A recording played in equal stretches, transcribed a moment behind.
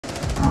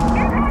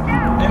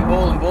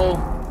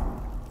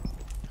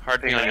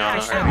Hard ping on Yana,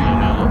 hard ping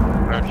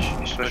on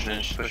Yana. She's pushing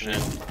in, she's pushing in.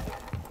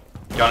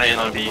 Yana in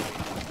on B.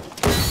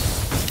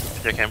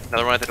 Yeah, Cam.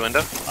 Another one at the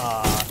window.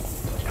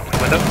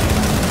 Window.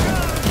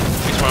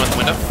 He's one at the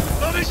window.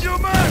 That is your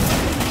man!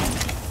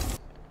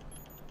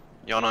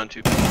 Yana on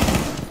 2B.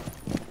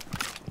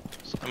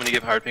 So I'm gonna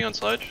give hard ping on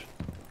Sledge.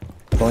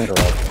 Going to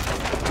right.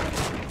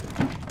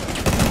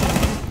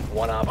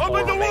 One on 4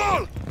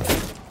 remaining.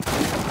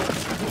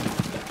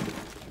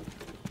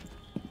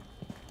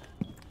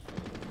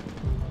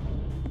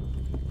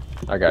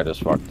 That guy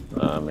just fucked.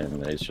 I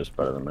mean, he's just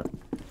better than me.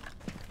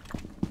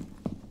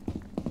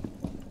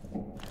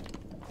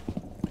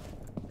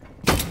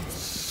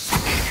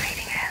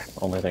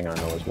 Only thing I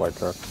know is white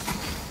truck.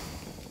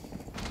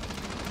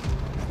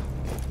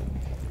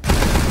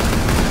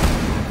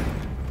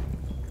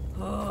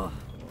 Oh.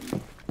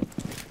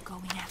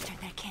 Going after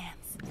their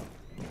cams.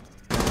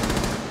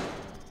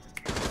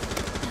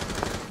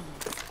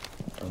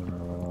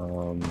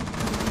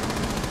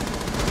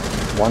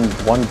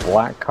 One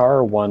black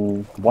car,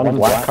 one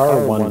black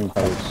car, one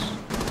house.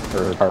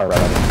 Or car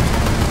rather.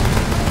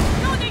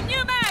 Loading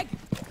new mag!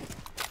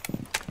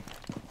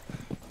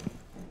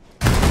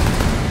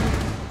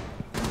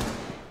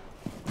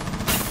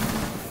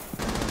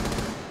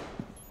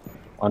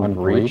 On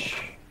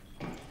breach.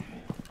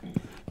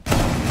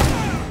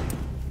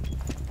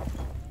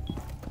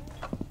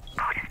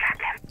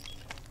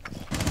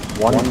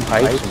 One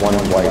ice, one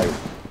white.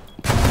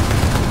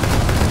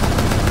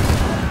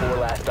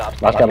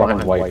 Last guy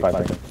behind white, 5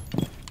 seconds.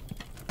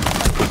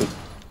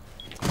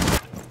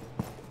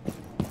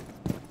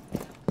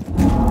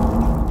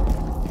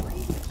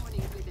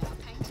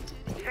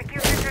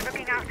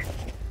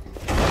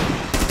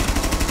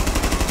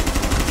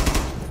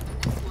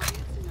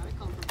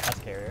 That's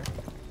carrier.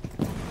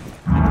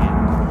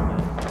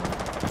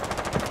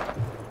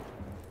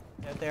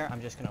 Out there,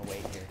 I'm just gonna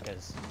wait here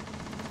because.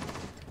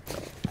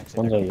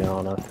 One's a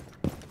Yana.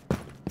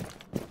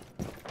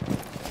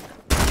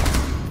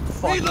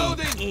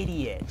 Fucking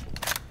idiot.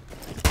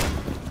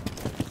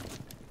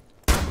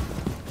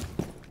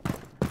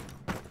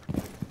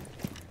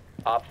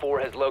 Op 4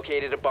 has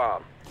located a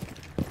bomb.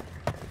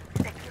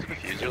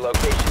 Confusing. Your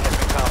location has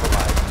been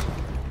compromised.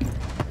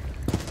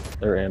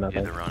 They're in, I Yeah,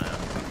 think. they're run out.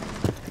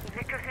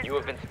 You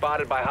have been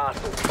spotted by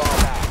hostiles. Fall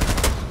back.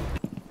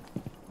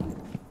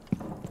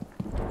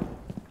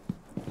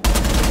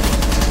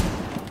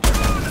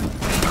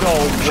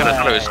 Shit, I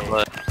thought it was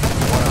split.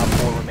 One op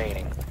 4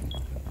 remaining.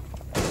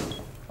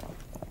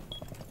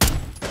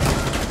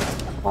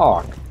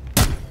 Fuck.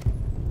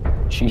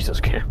 Jesus,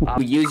 Cam.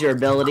 You use your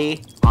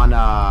ability on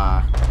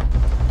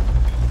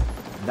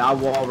that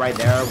wall right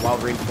there while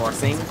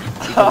reinforcing. You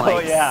can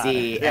like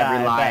see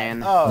every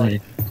line. Oh,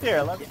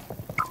 here, let me.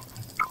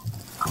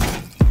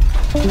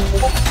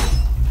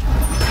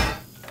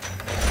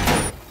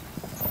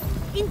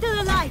 Into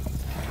the light!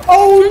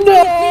 Oh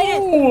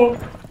no!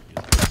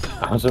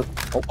 How's it?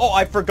 Oh. Oh,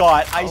 I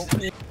forgot.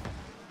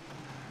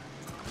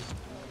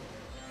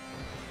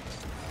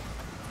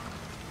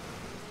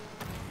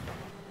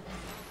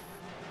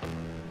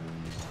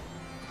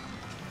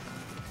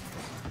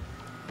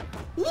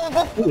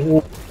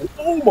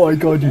 Oh my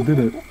god, you did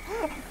it.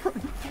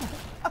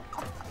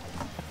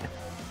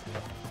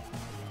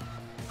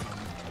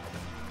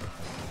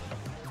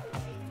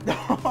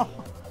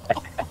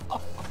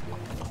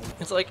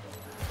 It's like,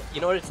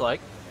 you know what it's like?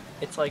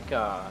 It's like,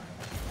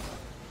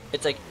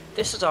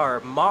 this is our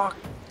mock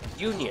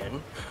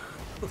union.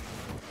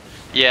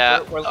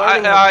 Yeah, We're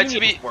learning how to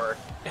unions be work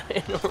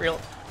in real.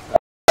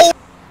 The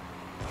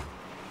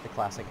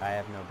classic I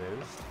have no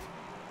boost.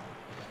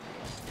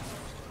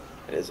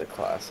 It is a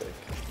classic.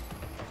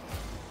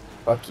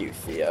 Fuck you,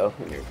 Theo,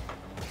 and your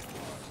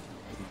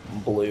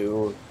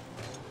blue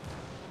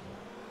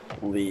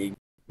league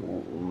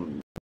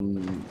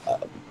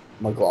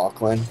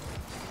McLaughlin.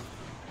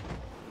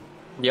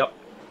 Yep.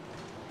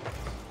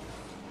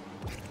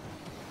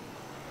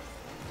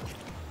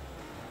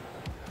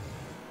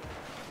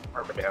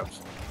 Armadillos.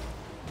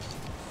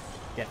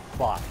 Get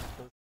fucked.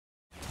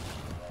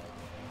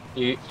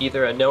 You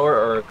either a knower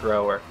or a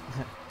grower.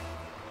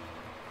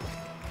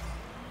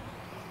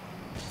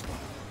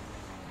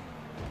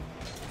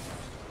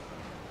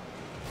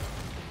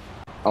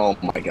 Oh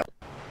my god.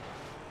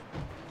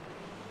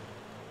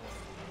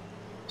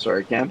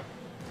 Sorry, Cam?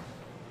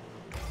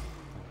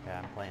 Okay,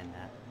 I'm playing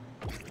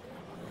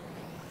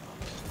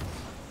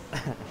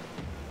that.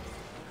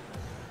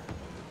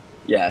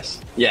 Yes.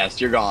 Yes,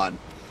 you're gone.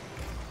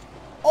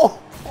 Oh!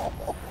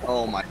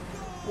 Oh my.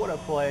 What a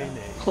play,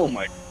 Nate. Oh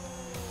my.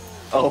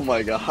 Oh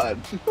my god.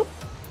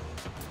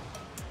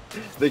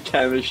 The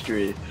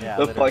chemistry. Yeah,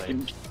 the literally.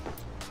 fucking.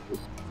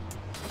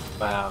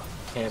 Wow.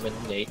 Cam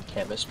and Nate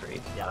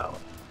chemistry. Yeah. Wow.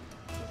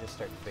 You just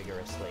start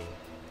vigorously.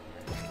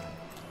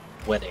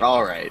 Winning.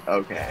 Alright,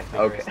 okay.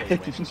 Okay.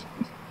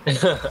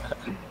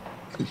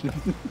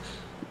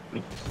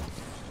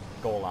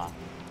 Goal off.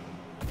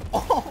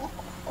 Oh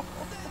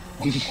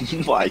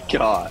my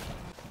god.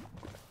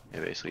 Yeah,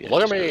 basically.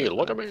 Look at me,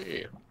 look at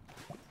me.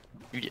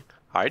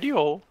 Hi,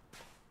 Dio.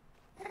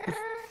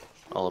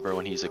 Oliver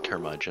when he's a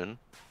curmudgeon.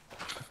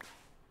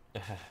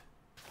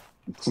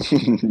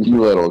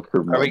 You little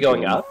curmudgeon. Are we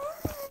going up?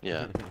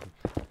 Yeah.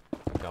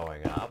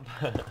 Going up.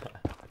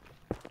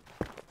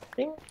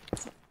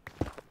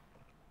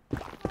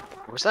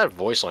 Where's that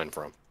voice line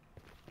from?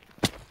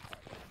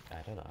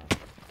 I don't know.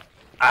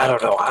 I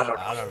don't know. I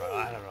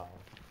don't know.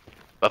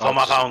 Before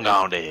my phone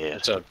gone dead.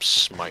 It's a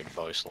Smite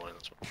voice line.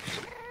 That's what...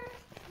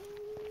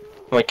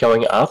 Like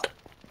going up?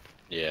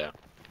 Yeah.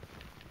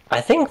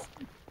 I think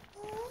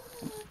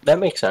that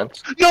makes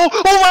sense. No!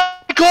 Oh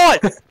my god!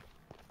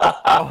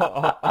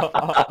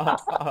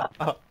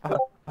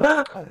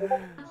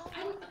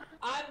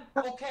 I'm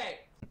okay.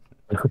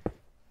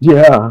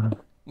 Yeah.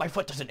 My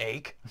foot doesn't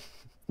ache.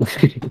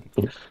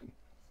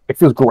 It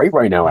feels great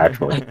right now,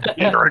 actually.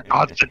 You're in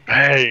constant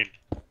pain.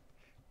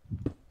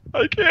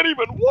 I can't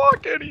even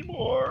walk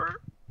anymore.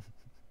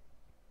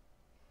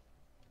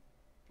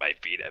 My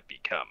feet have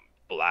become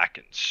black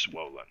and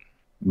swollen.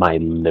 My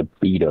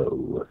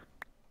libido.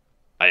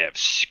 I have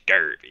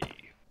scurvy.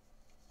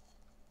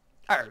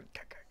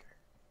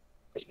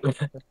 Is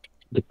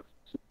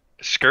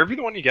scurvy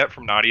the one you get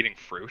from not eating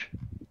fruit?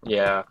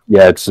 Yeah.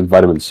 Yeah, it's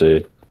vitamin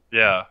C.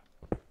 Yeah.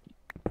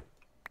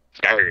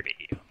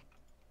 Scurvy.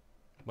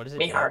 What is it?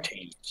 Me do?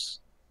 hearties.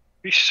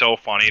 It'd be so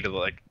funny to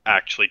like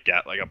actually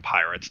get like a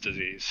pirate's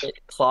disease. It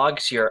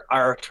clogs your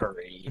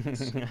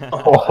arteries.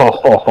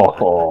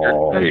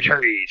 Oh.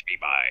 Arteries,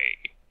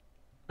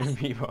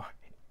 me boy.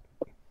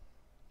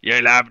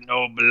 You'll have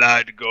no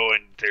blood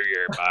going through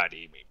your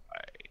body, me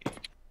boy.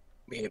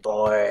 Me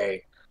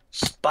boy.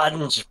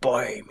 Sponge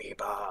boy, me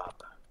Bob.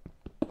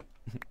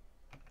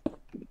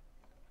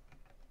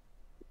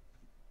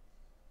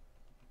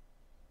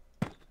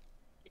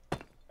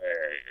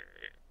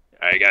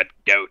 I got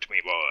gout, me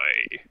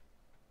boy.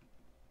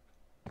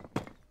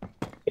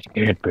 It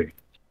can't be.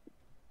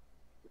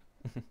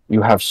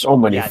 You have so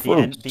many Yeah,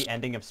 fruits. the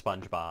ending of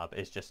SpongeBob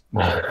is just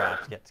Mr.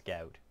 Krabs gets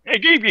gout. I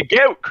gave you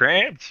gout,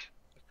 Krabs.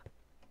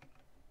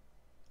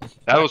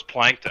 That was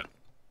plankton.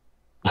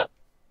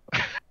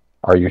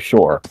 Are you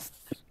sure?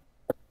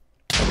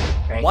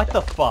 What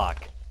the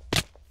fuck?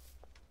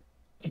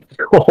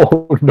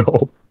 Oh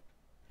no.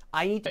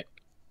 I need to...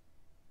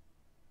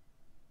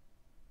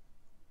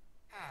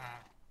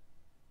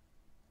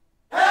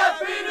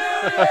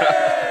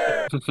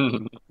 That's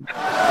funny.